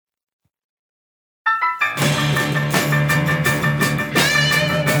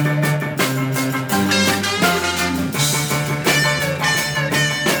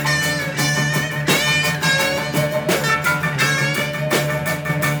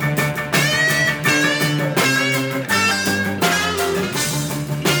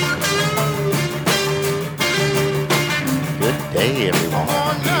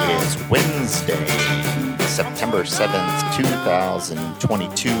November 7th,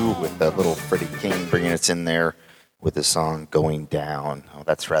 2022, with little Freddie King bringing us in there with the song Going Down. Oh,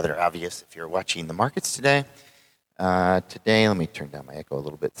 that's rather obvious if you're watching the markets today. Today, let me turn down my echo a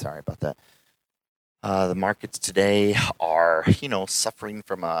little bit. Sorry about that. The markets today are, suffering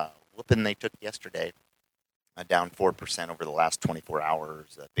from a whooping they took yesterday. Down 4% over the last 24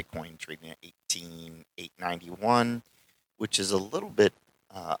 hours. Bitcoin trading at 18,891, which is a little bit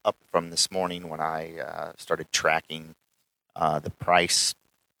up from this morning when I started tracking the price.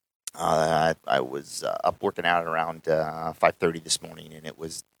 I was up working out around 5:30 this morning, and it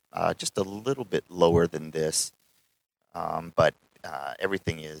was just a little bit lower than this. But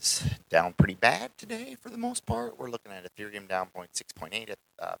everything is down pretty bad today for the most part. We're looking at Ethereum down 0.6.8 at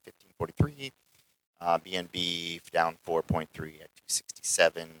 1543. BNB down 4.3 at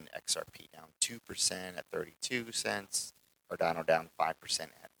 267. XRP down 2% at 32 cents. Cardano down 5%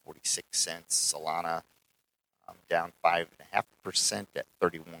 at 46 cents. Solana down 5.5% at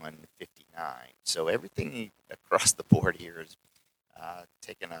 31.59. So everything across the board here is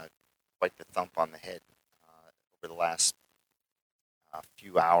taking quite the thump on the head over the last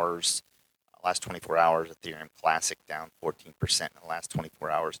few hours. Last 24 hours, Ethereum Classic down 14% in the last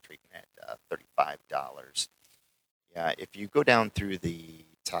 24 hours, trading at $35. Yeah, if you go down through the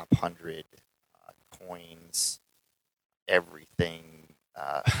top 100 coins, everything.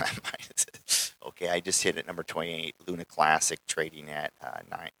 Okay, I just hit at number 28. Luna Classic trading at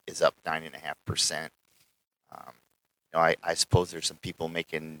is up 9.5%. I suppose there's some people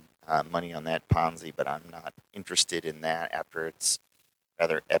making money on that Ponzi, but I'm not interested in that after its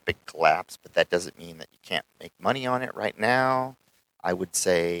rather epic collapse. But that doesn't mean that you can't make money on it right now. I would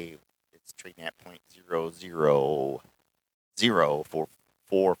say it's trading at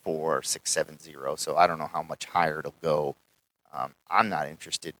 0.00044670. So I don't know how much higher it'll go. I'm not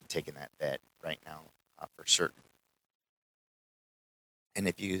interested in taking that bet right now for certain. And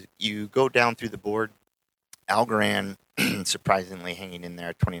if you go down through the board, Algorand surprisingly hanging in there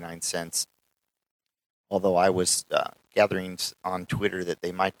at 29 cents. Although I was gathering on Twitter that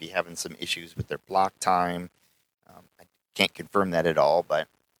they might be having some issues with their block time. I can't confirm that at all, but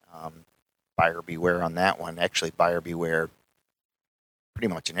buyer beware on that one. Actually, buyer beware pretty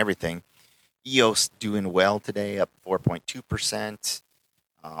much in everything. EOS doing well today, up 4.2%.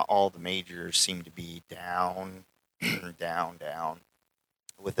 All the majors seem to be down, down,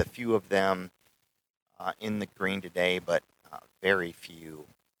 with a few of them in the green today, but very few.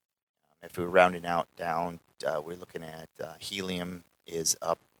 If we're rounding out down, we're looking at helium is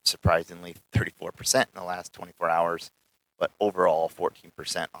up surprisingly 34% in the last 24 hours, but overall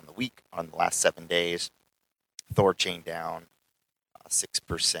 14% on the week, on the last 7 days. Thorchain down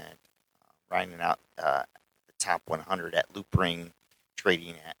 6%. Rounding out the top 100 at Loopring,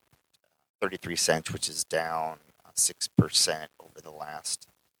 trading at 33 cents, which is down 6% over the last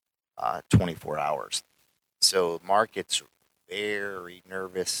 24 hours. So markets very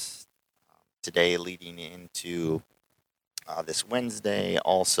nervous today leading into this Wednesday.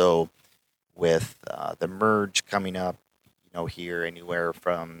 Also with the merge coming up, here anywhere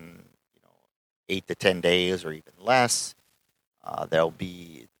from 8 to 10 days or even less. There'll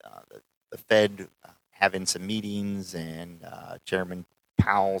be the Fed having some meetings, and Chairman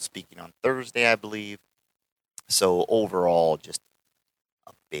Powell speaking on Thursday, I believe. So overall, just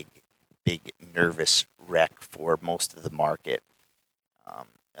a big nervous wreck for most of the market.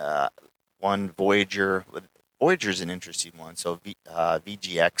 One Voyager's an interesting one. So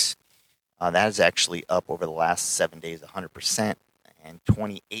VGX, that is actually up over the last 7 days, 100%, and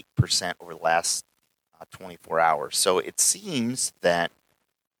 28% over the last 24 hours. So it seems that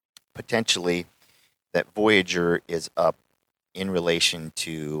potentially that Voyager is up in relation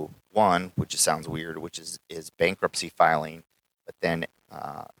to one, which sounds weird, which is bankruptcy filing, but then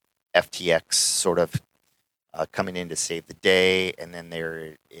FTX sort of coming in to save the day, and then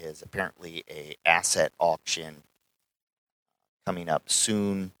there is apparently a asset auction coming up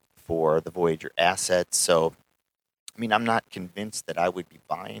soon for the Voyager assets. So, I'm not convinced that I would be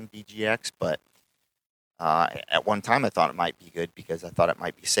buying VGX, but at one time I thought it might be good because I thought it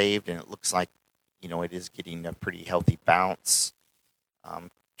might be saved, and it looks like, it is getting a pretty healthy bounce.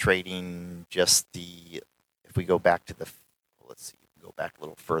 Trading just if we go back to go back a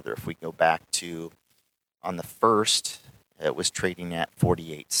little further. If we go back to on the 1st, it was trading at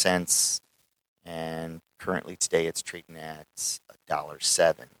 48 cents, and currently today it's trading at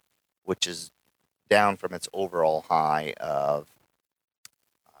 $1.07, which is down from its overall high of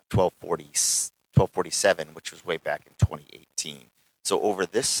 1247, which was way back in 2018. So over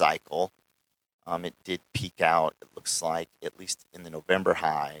this cycle, it did peak out, it looks like, at least in the November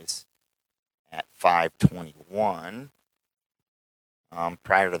highs, at 521.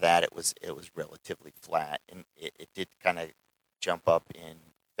 Prior to that, it was relatively flat, and it did kind of jump up in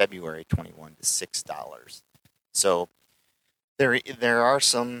February 21 to $6. So there are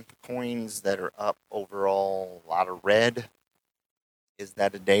some coins that are up overall. A lot of red. Is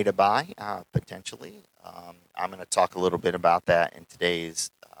that a day to buy? Potentially. I'm going to talk a little bit about that in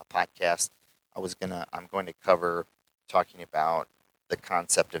today's podcast. I'm going to cover talking about the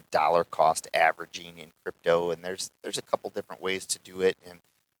concept of dollar cost averaging in crypto, and there's a couple different ways to do it. And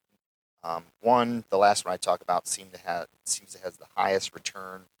the last one I talk about seems to have the highest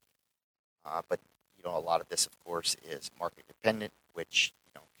return, but a lot of this, of course, is market dependent, which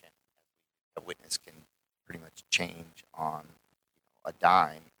can a witness can pretty much change on a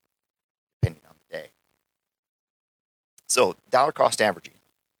dime depending on the day. So dollar cost averaging.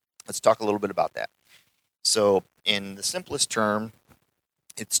 Let's talk a little bit about that. So in the simplest term,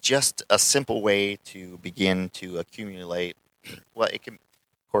 it's just a simple way to begin to accumulate. Well, it can,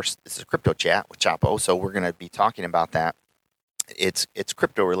 of course, this is a crypto chat with Chapo, so we're going to be talking about that. It's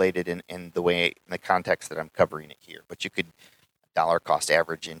crypto related in the context that I'm covering it here. But you could dollar cost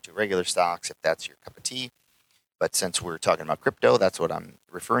average into regular stocks if that's your cup of tea. But since we're talking about crypto, that's what I'm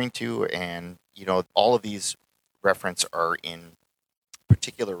referring to. And all of these reference are in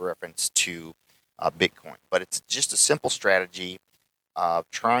particular reference to Bitcoin. But it's just a simple strategy of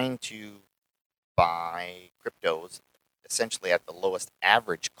trying to buy cryptos essentially at the lowest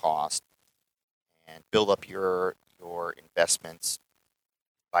average cost and build up your investments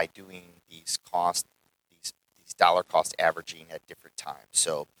by doing these dollar cost averaging at different times.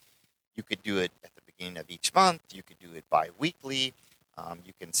 So you could do it at the beginning of each month. You could do it bi-weekly.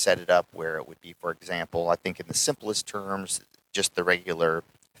 You can set it up where it would be, for example, I think in the simplest terms, just the regular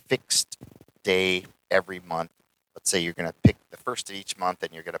fixed day every month. Let's say you're going to pick the first of each month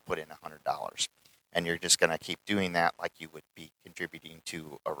and you're going to put in $100. And you're just going to keep doing that like you would be contributing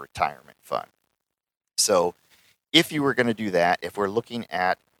to a retirement fund. So if you were going to do that, if we're looking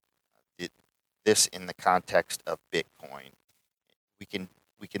at this in the context of Bitcoin, we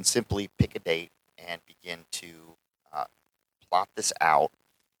can simply pick a date and begin to plot this out,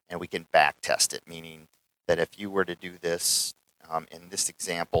 and we can back test it, meaning that if you were to do this in this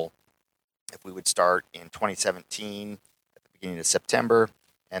example, if we would start in 2017 at the beginning of September,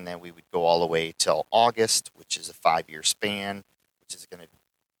 and then we would go all the way till August, which is a 5-year span, which is going to be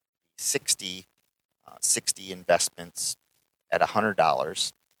 60 investments at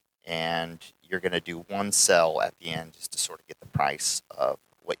 $100, and you're going to do one sell at the end just to sort of get the price of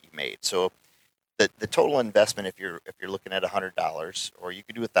what you made. So the total investment, if you're looking at $100, or you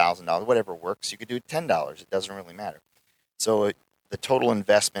could do $1,000, whatever works. You could do $10. It doesn't really matter. So the total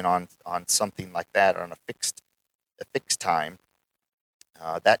investment on something like that on a fixed time,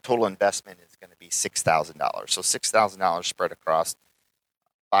 that total investment is going to be $6,000. So $6,000 spread across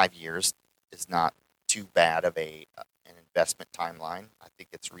 5 years is not too bad of an investment timeline. I think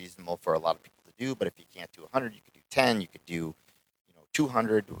it's reasonable for a lot of people to do. But if you can't do 100, you could do 10. You could do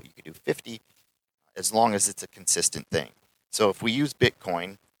 200. You could do 50. As long as it's a consistent thing. So if we use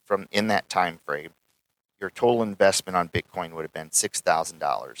Bitcoin from in that time frame, your total investment on Bitcoin would have been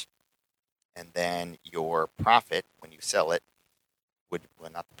 $6,000, and then your profit when you sell it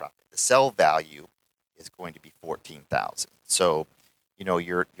not the profit, the sell value is going to be $14,000. So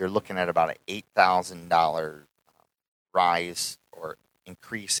you're looking at about an $8,000 rise or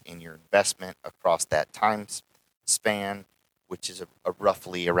increase in your investment across that time span, which is a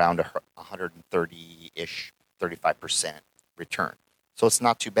roughly around 130-ish, 35% return. So it's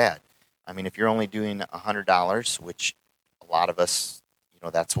not too bad. I mean, if you're only doing $100, which a lot of us,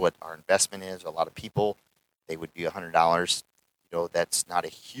 that's what our investment is. A lot of people, they would be $100. That's not a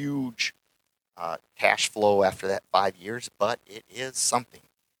huge cash flow after that 5 years, but it is something.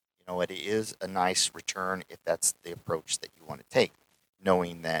 It is a nice return if that's the approach that you want to take,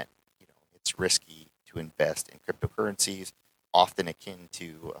 knowing that it's risky to invest in cryptocurrencies, often akin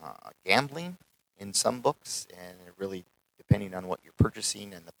to gambling in some books, and it really, depending on what you're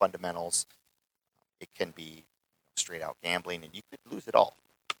purchasing and the fundamentals, it can be straight out gambling, and you could lose it all.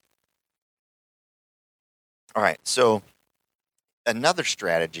 All right, so another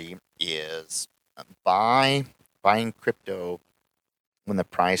strategy is buying crypto when the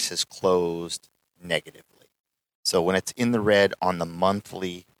price has closed negatively. So when it's in the red on the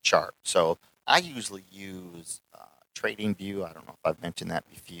monthly chart. So I usually use TradingView. I don't know if I've mentioned that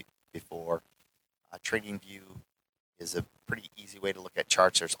before. TradingView is a pretty easy way to look at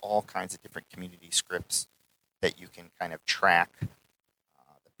charts. There's all kinds of different community scripts that you can kind of track the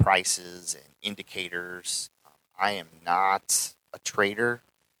prices and indicators. I am not a trader.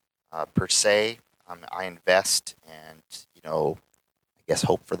 per se. I invest and, I guess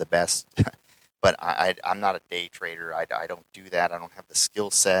hope for the best. But I'm not a day trader. I don't do that. I don't have the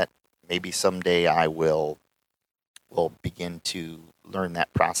skill set. Maybe someday I will begin to learn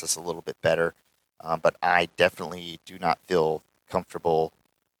that process a little bit better. But I definitely do not feel comfortable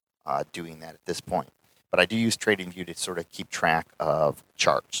doing that at this point. But I do use TradingView to sort of keep track of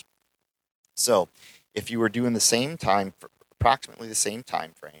charts. So if you were doing the same time, approximately the same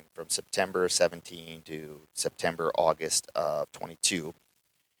time frame from September 17 to September, August of 22,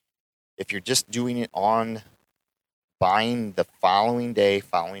 if you're just doing it on buying the following day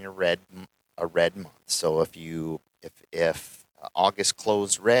following a red month. So if August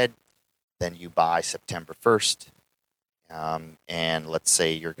closed red, then you buy September 1st. And let's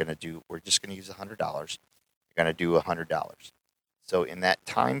say we're just going to use $100. You're going to do $100. So in that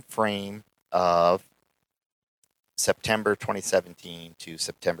time frame of September 2017 to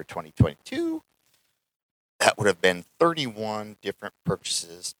September 2022, that would have been 31 different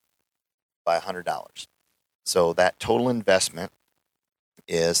purchases by $100. So that total investment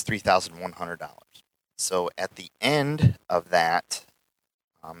is $3,100. So at the end of that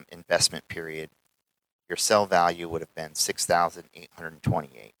investment period, your sell value would have been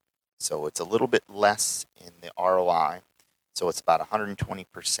 $6,828. So it's a little bit less in the ROI. So it's about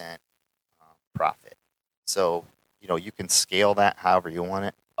 120% profit. So, you can scale that however you want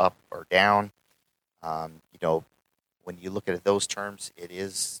it, up or down. When you look at those terms, it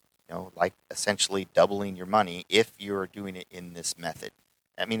is, like essentially doubling your money if you're doing it in this method.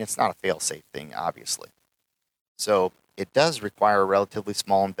 I mean, it's not a fail-safe thing, obviously. So it does require a relatively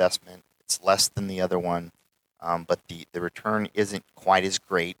small investment. It's less than the other one, but the return isn't quite as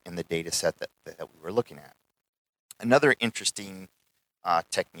great in the data set that we were looking at. Another interesting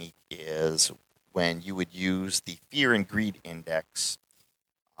technique is when you would use the fear and greed index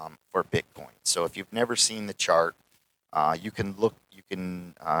for Bitcoin. So if you've never seen the chart, you can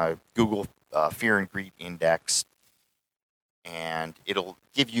Google fear and greed index, and it'll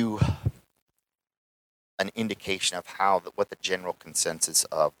give you an indication of what the general consensus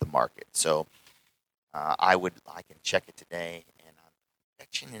of the market. So I can check it today, and I'm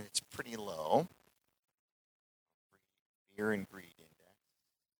betting it's pretty low. Fear and greed index.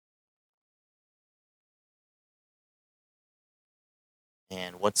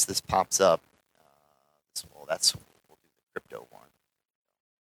 And once this pops up, we'll do the crypto one.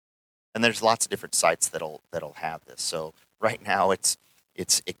 And there's lots of different sites that'll have this. So right now it's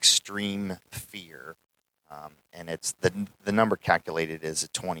extreme fear, and it's the number calculated is a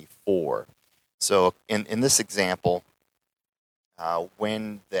 24. So in this example,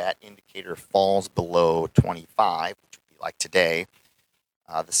 when that indicator falls below 25, which would be like today,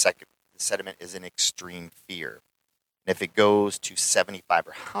 the sediment is in extreme fear. And if it goes to 75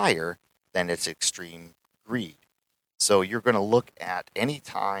 or higher, then it's extreme greed. So you're going to look at any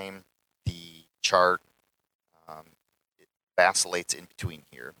time the chart it vacillates in between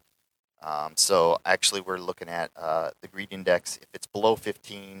here. So actually, we're looking at the greed index. If it's below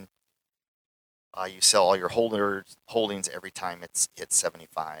 15, you sell all your holdings every time it's hit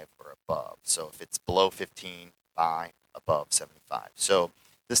 75 or above. So if it's below 15, buy above 75. So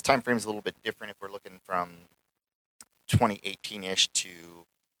this time frame is a little bit different if we're looking from 2018-ish to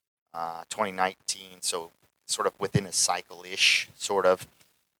 2019. So sort of within a cycle-ish, sort of.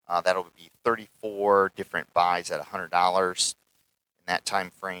 That'll be 34 different buys at $100 in that time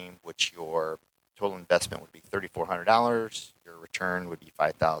frame, which your total investment would be $3,400. Your return would be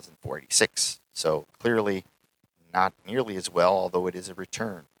 $5,486. So clearly not nearly as well, although it is a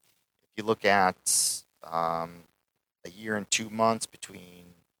return. If you look at a year and 2 months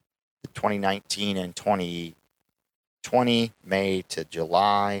between 2019 and 2020, May to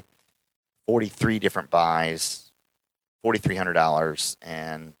July, 43 different buys, $4,300,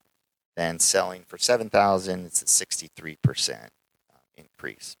 and then selling for $7,000, it's a 63%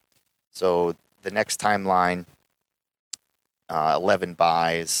 increase. So the next timeline, 11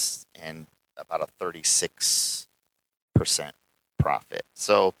 buys and about a 36% profit.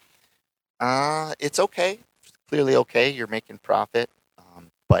 So it's okay. It's clearly okay. You're making profit,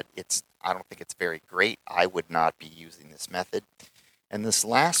 but I don't think it's very great. I would not be using this method. And this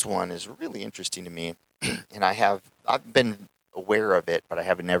last one is really interesting to me, and I've been aware of it, but I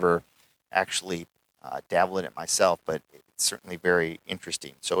have never actually dabbled in it myself. But it's certainly very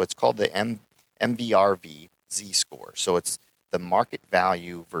interesting. So it's called the MVRV Z-score. So it's the market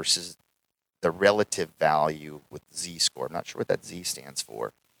value versus the relative value with Z-score. I'm not sure what that Z stands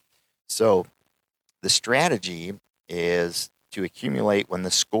for. So the strategy is to accumulate when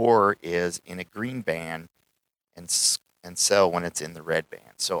the score is in a green band and and sell when it's in the red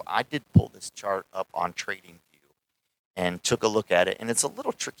band. So I did pull this chart up on TradingView and took a look at it, and it's a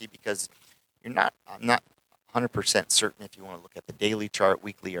little tricky because I'm not 100% certain if you want to look at the daily chart,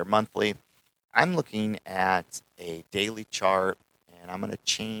 weekly or monthly. I'm looking at a daily chart, and I'm going to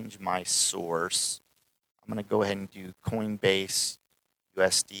change my source. I'm going to go ahead and do Coinbase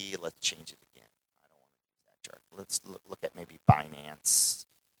USD. Let's change it again. I don't want to use that chart. Let's look at maybe Binance.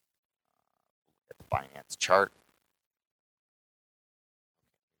 At the Binance chart.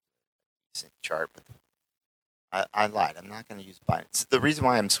 Decent chart, but I lied. I'm not going to use Binance. The reason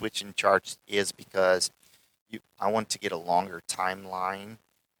why I'm switching charts is because I want to get a longer timeline.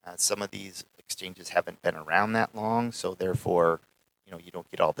 Some of these exchanges haven't been around that long, so therefore, you don't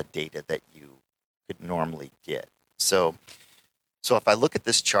get all the data that you could normally get. So if I look at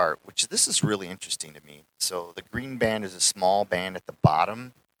this chart, which this is really interesting to me. So the green band is a small band at the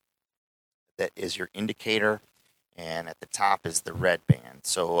bottom that is your indicator, and at the top is the red band.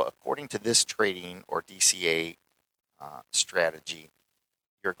 So according to this trading or DCA strategy,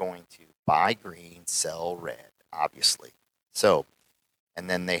 you're going to buy green, sell red, obviously. So, and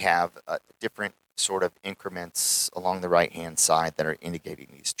then they have different sort of increments along the right-hand side that are indicating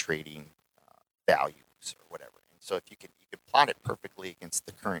these trading values or whatever. And so if you could plot it perfectly against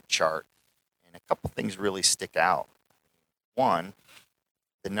the current chart, and a couple things really stick out. One,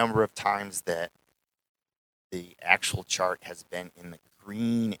 the number of times that the actual chart has been in the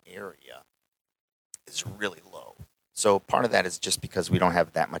green area is really low. So part of that is just because we don't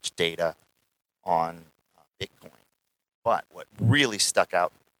have that much data on Bitcoin. But what really stuck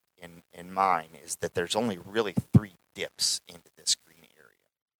out in mine is that there's only really 3 dips into this green area.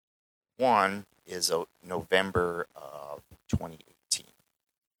 One is November of 2018.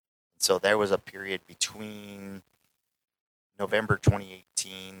 So there was a period between November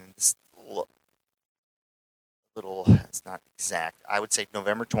 2018, this little, it's not exact, I would say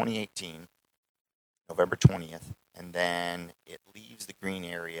November 2018, November 20th, and then it leaves the green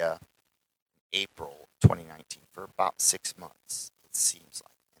area in April 2019 for about 6 months, it seems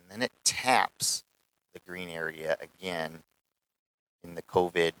like. And then it taps the green area again in the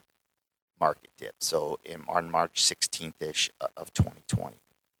COVID market dip, so on March 16th-ish of 2020.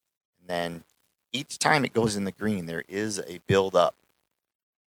 And then each time it goes in the green, there is a build-up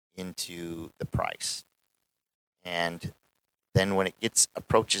into the price. And then when it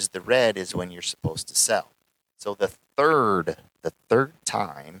approaches the red is when you're supposed to sell. So the third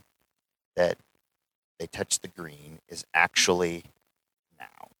time that they touch the green is actually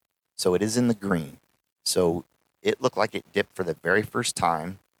now. So it is in the green. So it looked like it dipped for the very first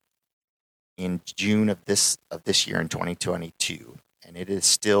time in June of this year in 2022, and it is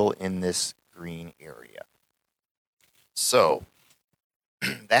still in this green area. So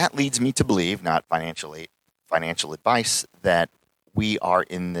that leads me to believe, not financial advice, that we are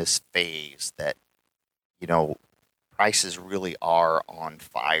in this phase that, prices really are on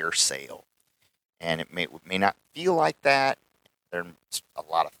fire sale. And it may not feel like that. There's a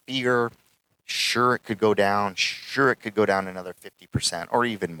lot of fear. Sure, it could go down. Sure, it could go down another 50% or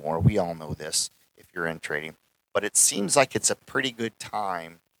even more. We all know this if you're in trading. But it seems like it's a pretty good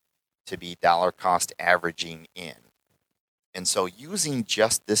time to be dollar cost averaging in. And so using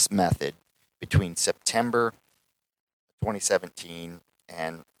just this method between September 2017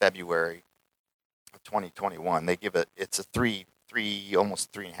 and February of 2021, it's a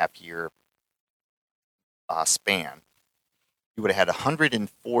almost 3.5 year span. You would have had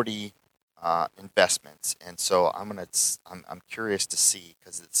 140 investments, and so I'm curious to see,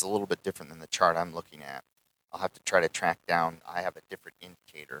 because it's a little bit different than the chart I'm looking at. I'll have to try to track down. I have a different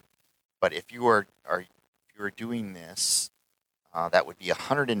indicator, but if you are doing this, that would be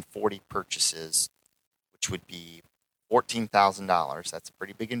 140 purchases, which would be $14,000. That's a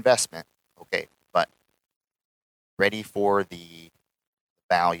pretty big investment. Okay, but ready for the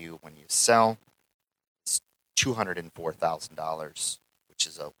value when you sell, it's $204,000, which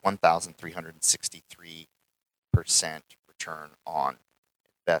is a 1,363% return on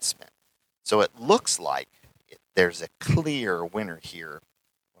investment. So it looks like there's a clear winner here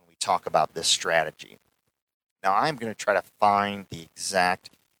when we talk about this strategy. Now, I'm going to try to find the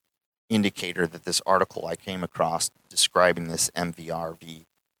exact indicator that this article I came across describing this MVRV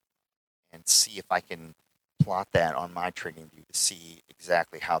and see if I can plot that on my TradingView to see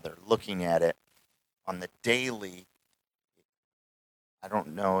exactly how they're looking at it. On the daily, I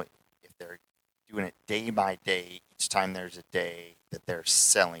don't know if they're doing it day by day, each time there's a day that they're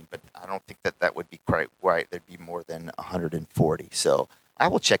selling, but I don't think that would be quite right. There'd be more than 140. So I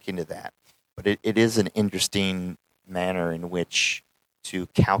will check into that. But it is an interesting manner in which to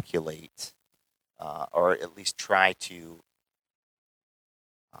calculate or at least try to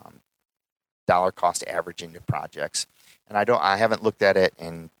dollar cost average into projects. And I haven't looked at it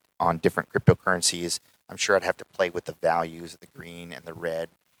on different cryptocurrencies. I'm sure I'd have to play with the values of the green and the red.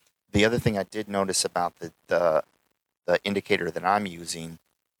 The other thing I did notice about the indicator that I'm using,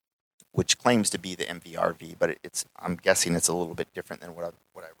 which claims to be the MVRV, but I'm guessing it's a little bit different than what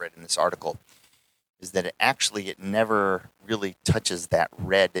I read in this article, is that it never really touches that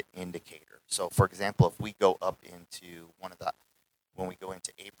red indicator. So, for example, if we go up into when we go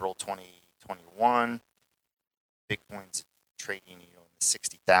into April 2021, Bitcoin's trading, in the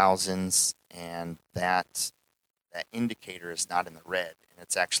 60,000s, and that indicator is not in the red, and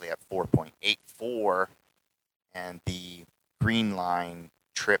it's actually at 4.84, and the green line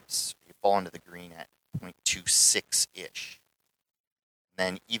trips, you fall into the green at 0.26-ish.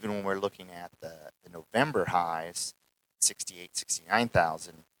 Then even when we're looking at the November highs, 68,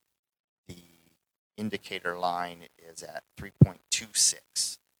 69,000, the indicator line is at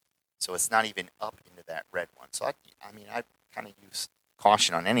 3.26. So it's not even up into that red one. So I kind of use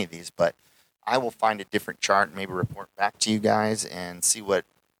caution on any of these, but I will find a different chart and maybe report back to you guys and see what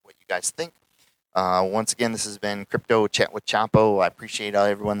you guys think. Once again, this has been Crypto Chat with Chapo. I appreciate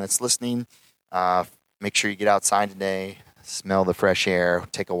everyone that's listening. Make sure you get outside today, smell the fresh air,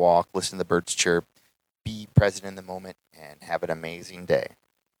 take a walk, listen to the birds chirp, be present in the moment, and have an amazing day.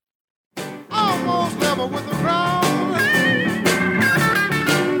 Almost level with the ground.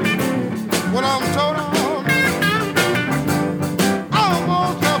 When I'm